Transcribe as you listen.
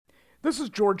This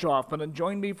is George Hoffman, and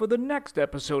join me for the next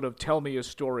episode of Tell Me a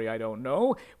Story I Don't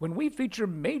Know, when we feature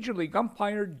Major League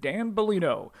umpire Dan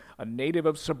Bellino. A native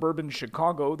of suburban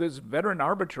Chicago, this veteran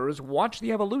arbiter has watched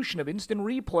the evolution of instant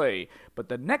replay. But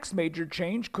the next major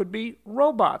change could be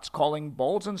robots calling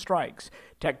balls and strikes.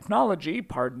 Technology,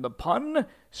 pardon the pun,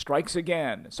 strikes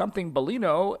again. Something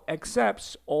Bellino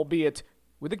accepts, albeit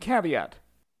with a caveat.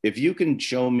 If you can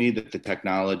show me that the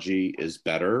technology is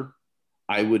better,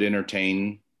 I would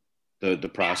entertain the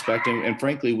prospect. And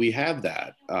frankly, we have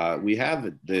that. We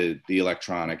have the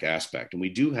electronic aspect, and we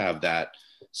do have that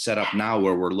set up now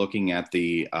where we're looking at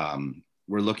the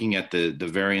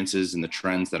variances and the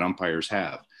trends that umpires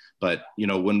have. But,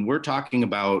 when we're talking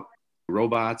about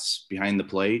robots behind the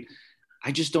plate,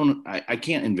 I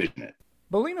can't envision it.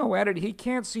 Bellino added he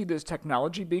can't see this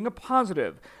technology being a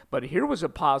positive. But here was a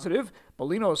positive.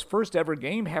 Bellino's first ever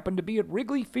game happened to be at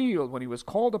Wrigley Field when he was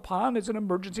called upon as an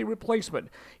emergency replacement.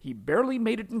 He barely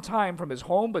made it in time from his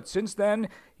home, but since then,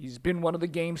 he's been one of the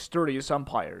game's sturdiest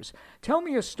umpires. Tell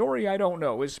Me a Story I Don't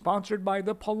Know is sponsored by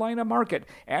the Paulina Market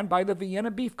and by the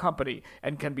Vienna Beef Company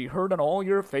and can be heard on all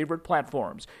your favorite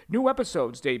platforms. New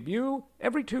episodes debut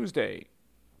every Tuesday.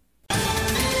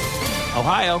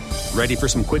 Ohio, ready for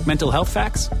some quick mental health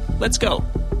facts? Let's go.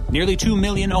 Nearly 2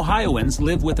 million Ohioans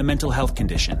live with a mental health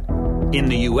condition. In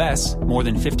the U.S., more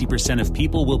than 50% of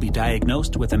people will be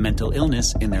diagnosed with a mental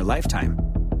illness in their lifetime.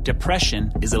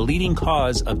 Depression is a leading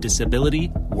cause of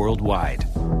disability worldwide.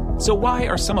 So why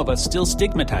are some of us still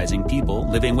stigmatizing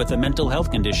people living with a mental health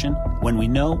condition when we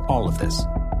know all of this?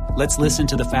 Let's listen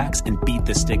to the facts and beat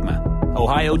the stigma.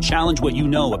 Ohio, challenge what you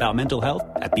know about mental health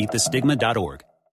at beatthestigma.org.